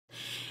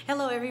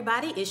Hello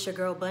everybody, it's your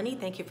girl Bunny.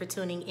 Thank you for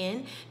tuning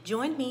in.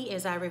 Join me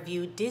as I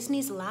review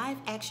Disney's live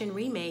action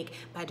remake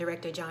by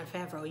director Jon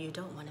Favreau. You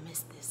don't want to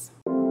miss this.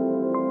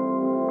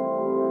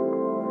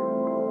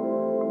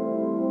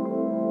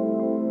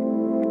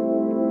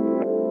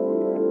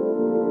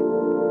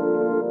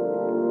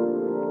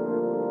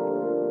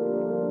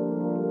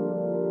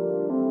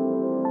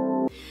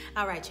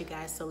 All right, you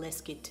guys, so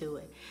let's get to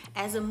it.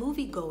 As a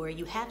moviegoer,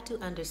 you have to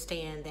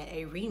understand that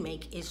a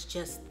remake is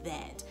just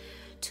that.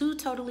 Two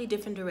totally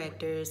different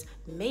directors,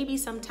 maybe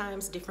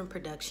sometimes different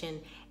production,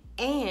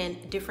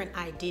 and different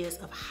ideas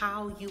of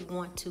how you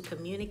want to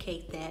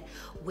communicate that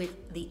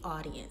with the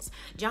audience.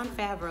 Jon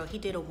Favreau, he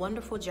did a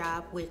wonderful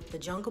job with The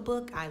Jungle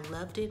Book. I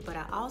loved it, but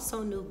I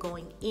also knew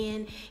going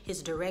in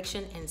his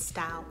direction and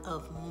style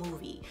of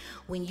movie.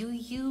 When you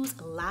use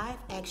live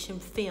action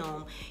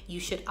film,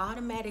 you should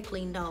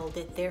automatically know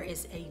that there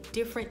is a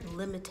different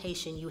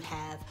limitation you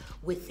have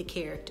with the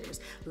characters.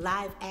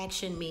 Live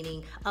action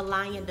meaning a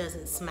lion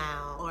doesn't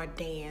smile or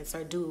dance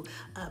or do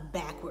a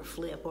backward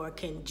flip or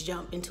can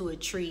jump into a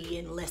tree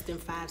in less than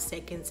 5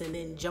 seconds and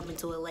then jump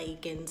into a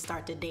lake and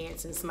start to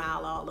dance and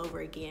smile all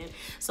over again.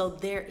 So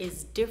there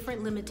is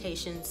different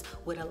limitations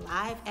with a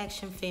live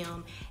action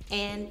film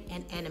and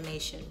an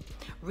animation.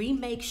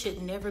 Remakes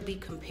should never be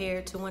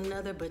compared to one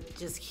another, but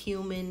just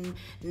human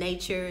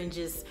nature and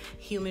just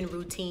human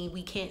routine.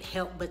 We can't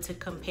help but to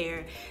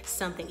compare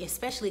something,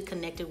 especially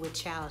connected with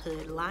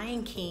childhood.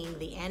 Lion King,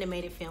 the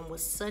animated film,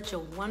 was such a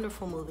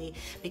wonderful movie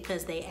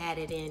because they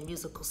added in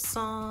musical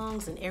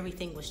songs and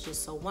everything was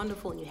just so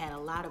wonderful, and you had a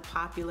lot of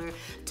popular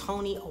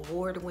Tony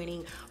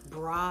Award-winning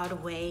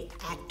Broadway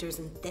actors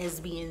and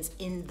thespians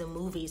in the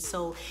movie.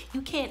 So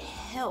you can't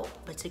help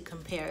but to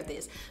compare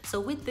this. So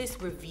with this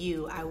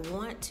review, I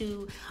want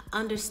to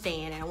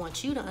understand, and I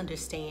want you to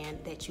understand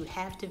that you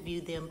have to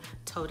view them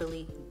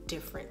totally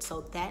different.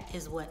 So that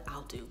is what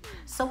I'll do.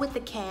 So with the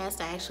cast,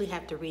 I actually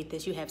have to read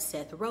this. You have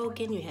Seth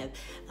Rogen, you have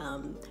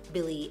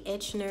Billy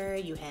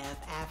Eichner, you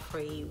have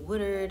Alfre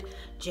Woodard,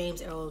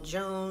 James Earl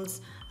Jones,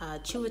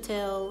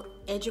 Chiwetel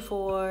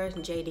Ejiofor,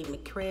 J.D.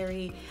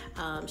 McCrary,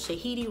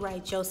 Shahidi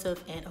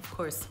Wright-Joseph, and of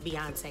course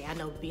Beyonce. I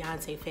know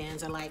Beyonce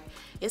fans are like,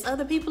 is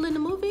other people in the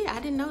movie? I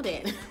didn't know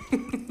that.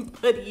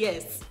 But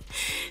yes,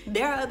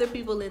 there are other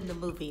people in the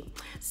movie.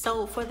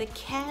 So for the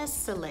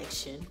cast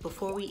selection,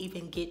 before we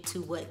even get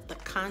to what the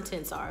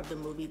contents are of the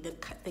movie,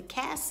 the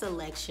cast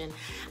selection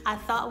I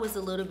thought was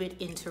a little bit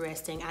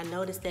interesting. I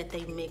noticed that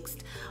they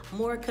mixed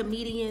more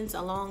comedians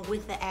along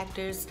with the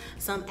actors,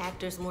 some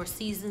actors more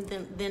seasoned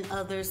than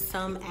others,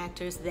 some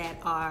actors that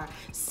are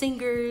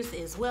singers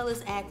as well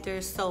as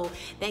actors. So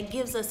that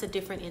gives us a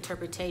different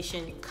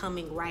interpretation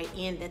coming right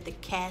in, that the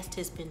cast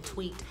has been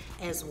tweaked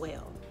as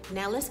well.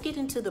 Now let's get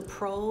into the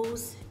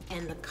pros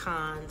and the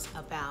cons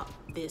about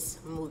this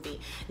movie.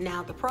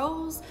 Now the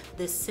pros,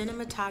 the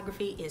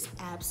cinematography is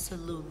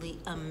absolutely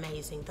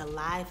amazing. The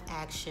live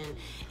action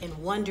and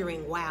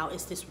wondering, wow,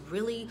 is this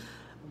really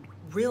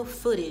real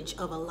footage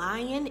of a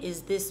lion?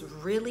 Is this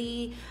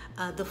really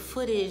the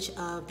footage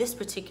of this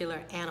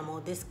particular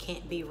animal? This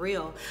can't be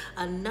real.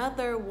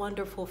 Another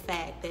wonderful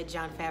fact that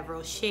Jon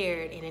Favreau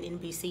shared in an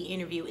NBC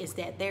interview is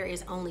that there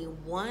is only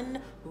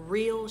one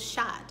real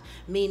shot,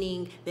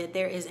 meaning that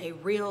there is a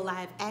real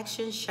live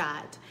action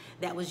shot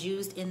that was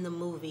used in the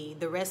movie.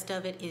 The rest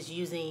of it is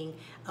using,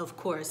 of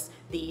course,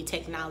 the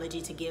technology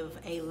to give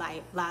a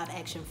live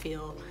action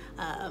feel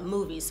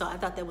movie. So I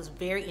thought that was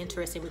very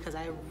interesting because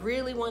I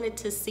really wanted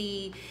to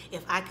see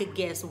if I could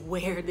guess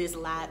where this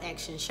live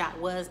action shot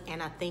was,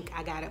 and I think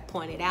I got it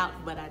pointed out,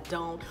 but I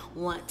don't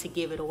want to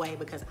give it away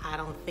because I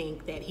don't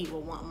think that he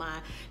will want my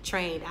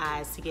trained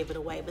eyes to give it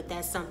away, but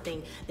that's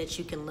something that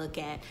you can look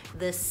at.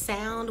 The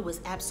sound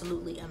was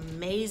absolutely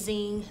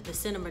amazing. The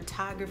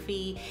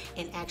cinematography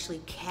and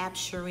actually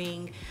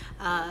capturing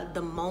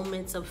the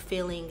moments of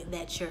feeling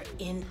that you're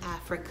in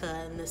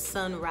Africa, and the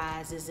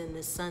sunrises and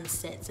the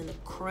sunsets and the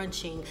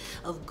crunching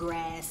of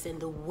grass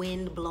and the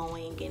wind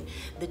blowing and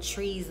the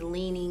trees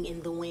leaning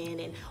in the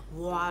wind and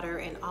water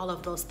and all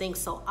of those things.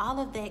 So all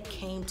of that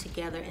came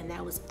together, and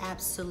that was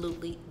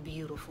absolutely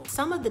beautiful.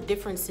 Some of the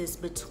differences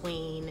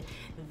between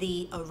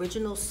the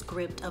original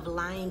script of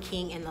Lion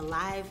King and the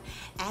live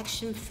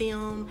action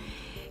film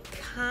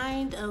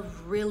kind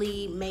of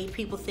really made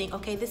people think,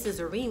 okay, this is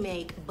a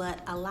remake, but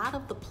a lot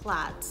of the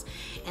plots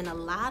and a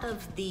lot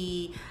of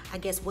the, I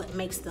guess, what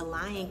makes the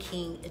Lion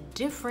King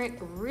different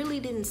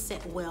really didn't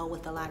sit well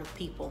with a lot of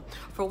people.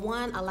 For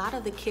one, a lot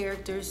of the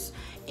characters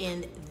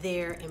and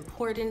their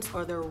importance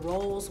or their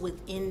roles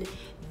within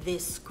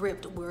this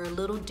script were a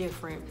little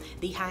different.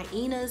 The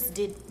hyenas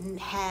didn't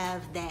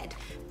have that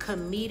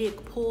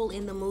comedic pull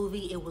in the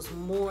movie. It was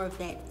more of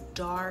that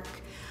dark,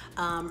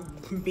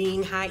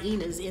 being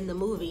hyenas in the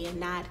movie and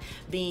not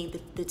being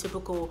the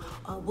typical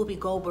Whoopi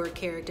Goldberg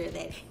character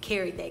that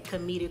carried that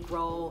comedic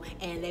role,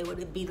 and they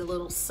would be the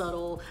little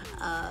subtle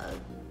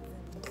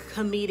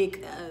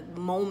comedic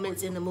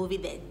moments in the movie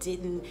that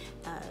didn't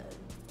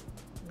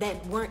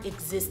that weren't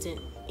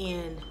existent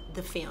in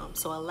the film.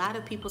 So a lot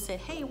of people said,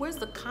 hey, where's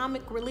the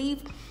comic relief?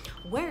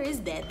 Where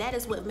is that? That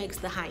is what makes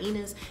the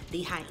hyenas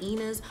the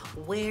hyenas.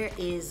 Where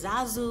is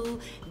Zazu,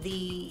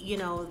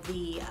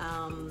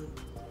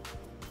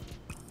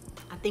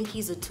 I think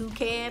he's a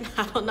toucan.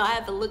 I don't know, I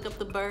have to look up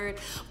the bird.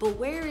 But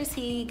where is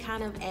he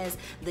kind of as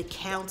the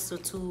counsel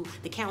to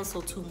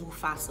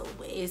Mufasa?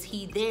 Is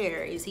he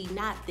there? Is he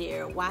not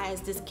there? Why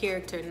is this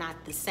character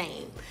not the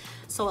same?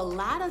 So a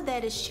lot of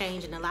that is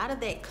changed, and a lot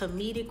of that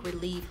comedic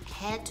relief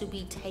had to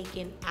be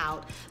taken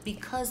out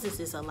because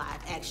this is a live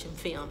action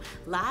film.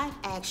 Live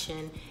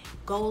action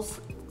goes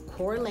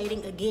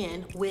correlating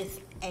again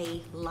with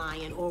a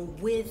lion or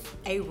with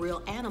a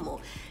real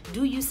animal.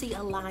 Do you see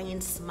a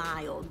lion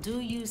smile? Do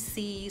you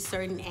see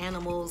certain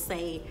animals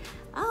say,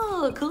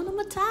 oh, Hakuna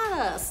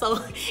Matata?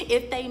 So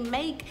if they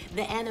make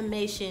the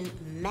animation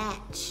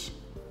match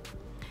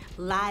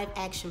live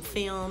action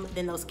film,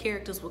 then those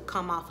characters will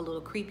come off a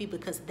little creepy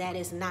because that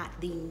is not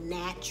the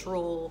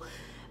natural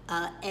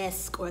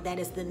esque, or that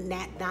is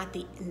not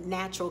the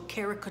natural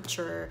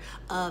caricature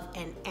of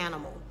an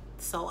animal.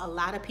 So a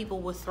lot of people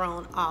were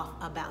thrown off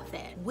about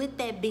that. With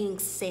that being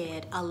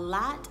said, a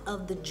lot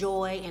of the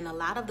joy and a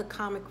lot of the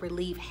comic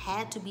relief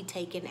had to be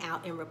taken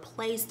out and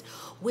replaced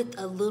with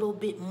a little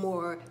bit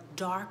more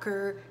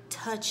darker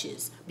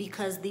touches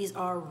because these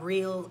are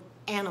real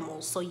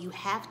animals, so you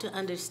have to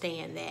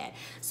understand that.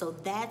 So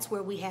that's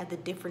where we have the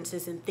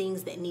differences and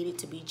things that needed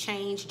to be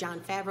changed.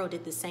 Jon Favreau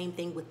did the same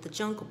thing with the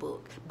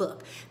Jungle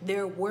Book.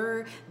 There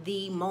were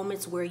the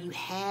moments where you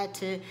had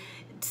to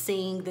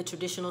sing the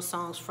traditional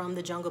songs from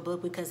the Jungle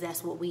Book because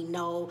that's what we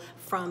know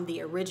from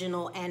the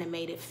original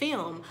animated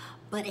film,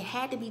 but it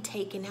had to be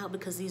taken out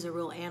because these are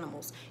real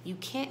animals. You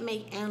can't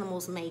make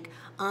animals make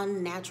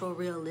unnatural,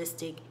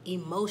 realistic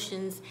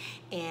emotions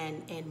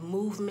and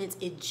movements.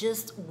 It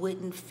just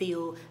wouldn't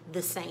feel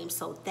the same.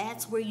 So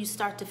that's where you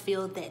start to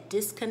feel that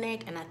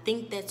disconnect, and I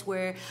think that's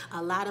where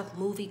a lot of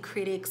movie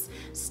critics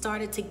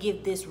started to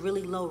give this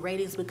really low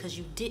ratings because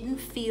you didn't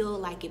feel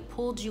like it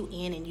pulled you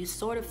in, and you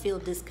sort of feel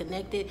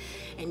disconnected,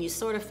 and you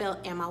sort of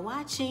felt, am I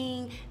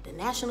watching the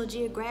National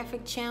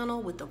Geographic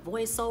Channel with the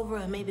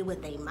voiceover or maybe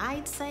what they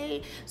might say?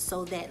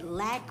 So that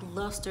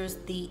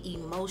lacklusters the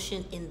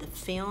emotion in the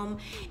film,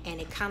 and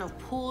it kind of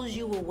pulls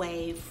you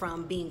away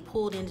from being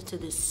pulled into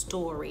the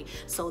story.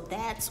 So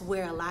that's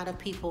where a lot of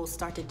people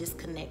start to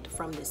disconnect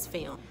from this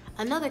film.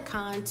 Another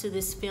con to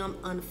this film,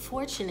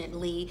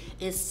 unfortunately,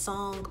 is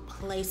song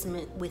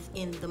placement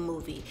within the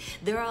movie.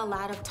 There are a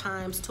lot of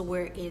times to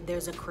where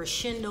there's a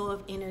crescendo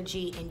of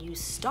energy and you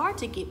start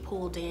to get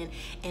pulled in,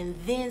 and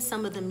then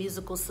some of the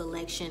musical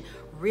selection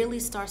really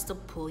starts to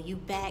pull you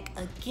back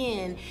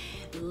again,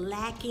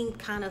 lacking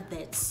kind of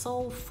that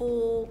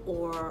soulful,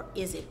 or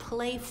is it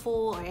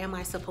playful, or am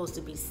I supposed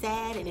to be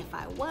sad? And if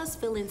I was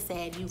feeling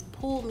sad, you've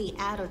pulled me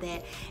out of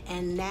that,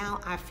 and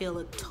now I feel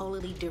a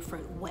totally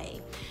different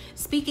way.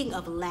 Speaking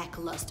of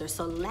lackluster,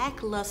 so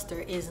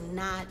lackluster is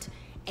not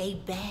a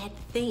bad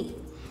thing.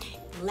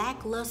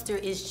 Lackluster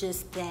is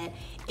just that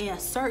in a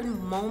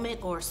certain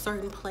moment or a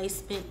certain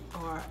placement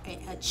or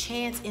a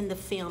chance in the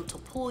film to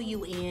pull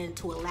you in,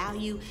 to allow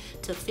you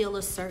to feel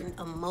a certain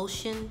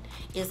emotion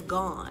is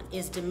gone,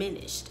 is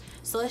diminished.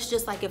 So it's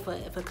just like if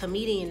a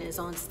comedian is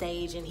on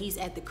stage and he's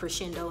at the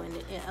crescendo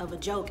of a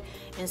joke,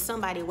 and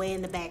somebody way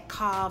in the back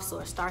coughs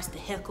or starts to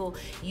heckle,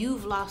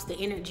 you've lost the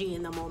energy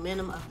and the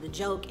momentum of the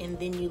joke, and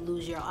then you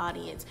lose your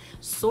audience.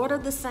 Sort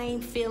of the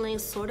same feeling,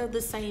 sort of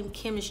the same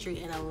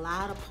chemistry in a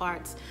lot of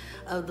parts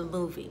of the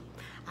movie.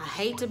 I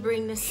hate to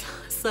bring this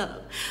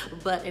up,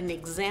 but an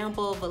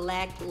example of a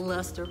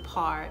lackluster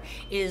part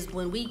is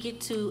when we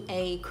get to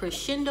a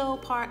crescendo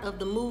part of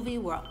the movie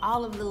where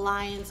all of the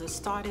lions are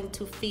starting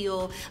to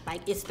feel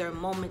like it's their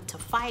moment to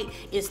fight,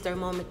 it's their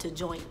moment to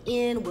join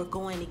in, we're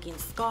going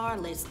against Scar,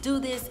 let's do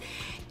this.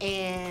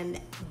 And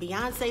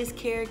Beyonce's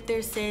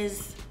character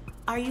says,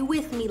 "Are you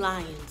with me,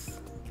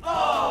 lions?"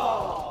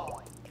 Oh!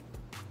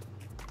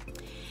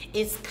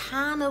 It's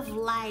kind of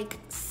like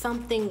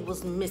something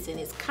was missing.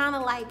 It's kind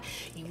of like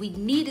we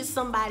needed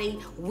somebody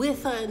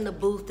with her in the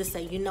booth to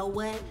say, you know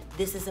what?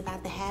 This is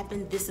about to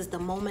happen. This is the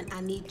moment I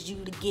need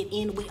you to get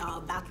in. We are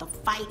about to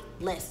fight.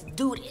 Let's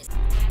do this.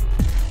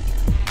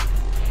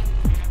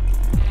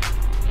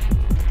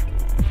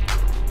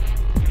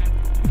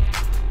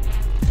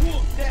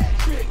 Whoop that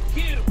trick,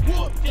 get him,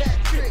 whoop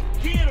that trick,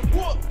 get him,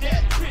 whoop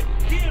that trick,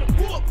 get him,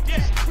 whoop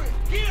that trick,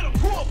 get him,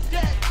 whoop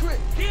that trick,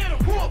 get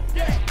him, whoop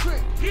that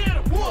trick, get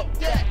him, whoop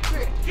that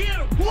trick, get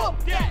him,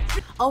 whoop that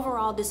trick.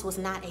 Overall, this was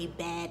not a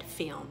bad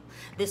film.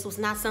 This was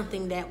not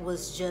something that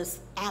was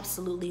just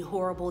absolutely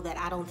horrible that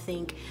I don't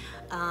think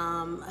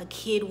a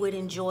kid would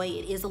enjoy.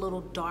 It is a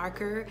little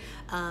darker.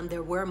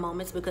 There were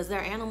moments, because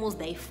they're animals,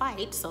 they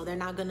fight, so they're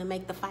not gonna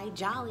make the fight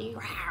jolly.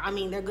 I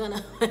mean, they're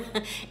gonna,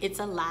 it's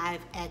a live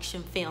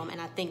action film,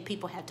 and I think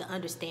people have to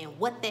understand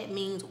what that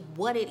means,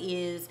 what it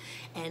is,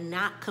 and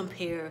not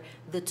compare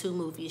the two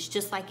movies.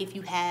 Just like if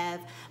you have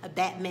a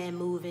Batman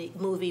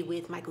movie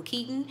with Michael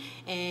Keaton,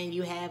 and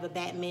you have a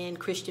Batman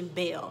Christian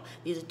Bale.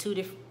 These are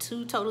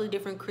two totally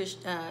different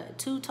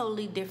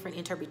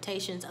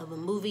interpretations of a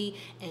movie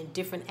and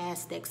different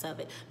aspects of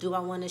it. Do I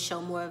want to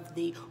show more of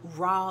the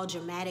raw,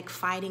 dramatic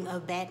fighting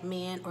of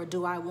Batman, or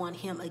do I want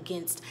him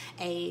against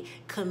a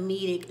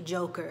comedic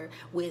Joker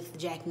with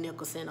Jack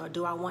Nicholson, or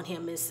do I want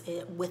him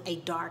with a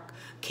dark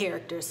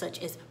character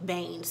such as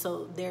Bane?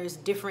 So there's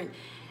different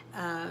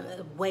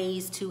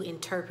ways to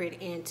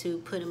interpret and to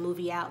put a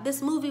movie out.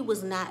 This movie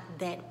was not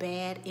that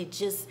bad. It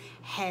just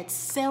had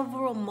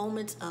several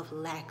moments of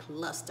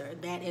lackluster.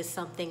 That is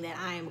something that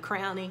I am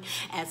crowning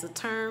as a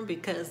term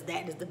because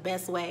that is the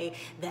best way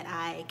that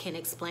I can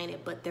explain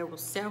it. But there were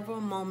several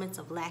moments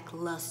of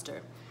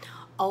lackluster.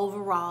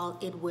 Overall,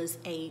 it was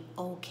a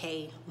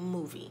okay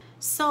movie.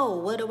 So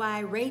what do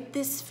I rate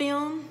this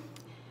film?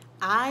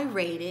 I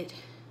rate it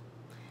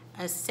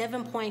a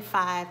 7.5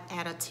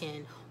 out of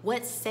 10.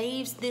 What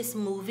saves this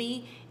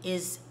movie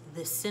is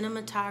the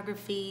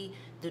cinematography,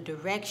 the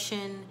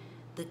direction,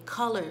 the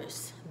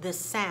colors, the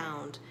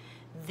sound.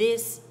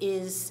 This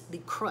is the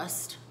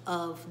crust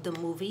of the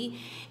movie,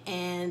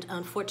 and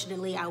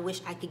unfortunately I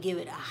wish I could give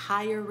it a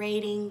higher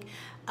rating,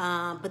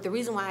 but the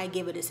reason why I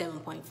give it a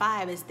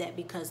 7.5 is that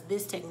because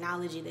this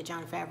technology that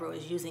Jon Favreau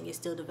is using is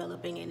still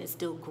developing and it's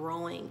still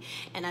growing,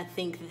 and I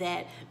think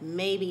that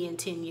maybe in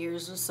 10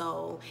 years or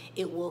so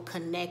it will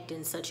connect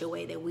in such a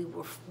way that we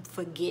will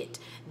forget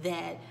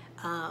that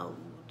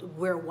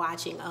we're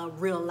watching a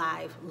real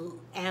live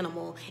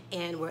animal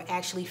and we're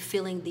actually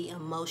feeling the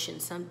emotion.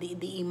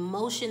 The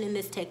emotion in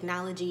this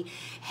technology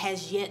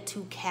has yet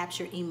to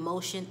capture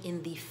emotion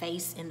in the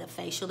face, in the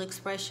facial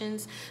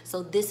expressions.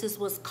 So this is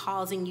what's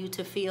causing you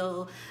to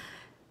feel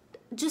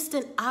just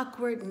an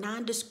awkward,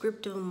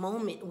 non-descriptive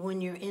moment when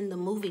you're in the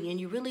movie and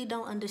you really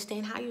don't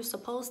understand how you're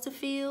supposed to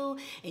feel,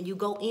 and you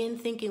go in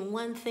thinking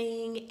one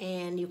thing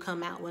and you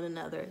come out with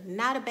another.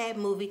 Not a bad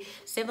movie,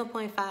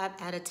 7.5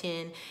 out of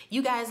 10.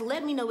 You guys,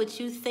 let me know what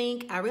you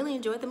think. I really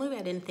enjoyed the movie.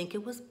 I didn't think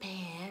it was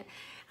bad.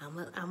 I'm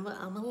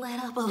gonna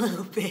let up a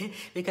little bit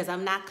because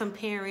I'm not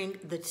comparing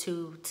the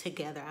two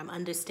together. I'm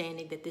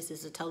understanding that this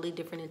is a totally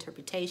different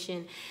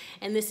interpretation,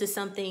 and this is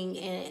something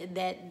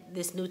that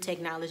this new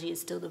technology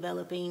is still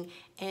developing,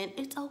 and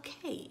it's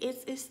okay.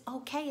 It's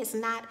okay. It's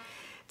not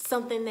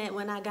something that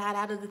when I got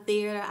out of the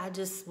theater, I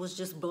was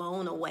just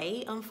blown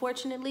away,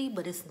 unfortunately,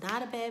 but it's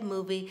not a bad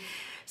movie.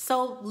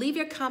 So leave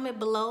your comment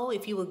below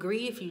if you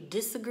agree, if you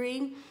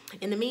disagree.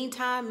 In the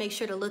meantime, make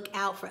sure to look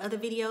out for other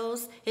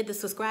videos. Hit the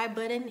subscribe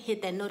button,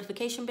 hit that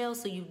notification bell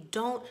so you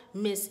don't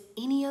miss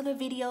any other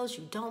videos.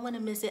 You don't want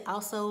to miss it.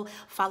 Also,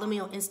 follow me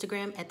on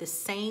Instagram at the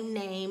same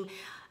name,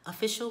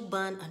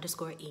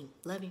 officialbun_e.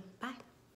 Love you. Bye.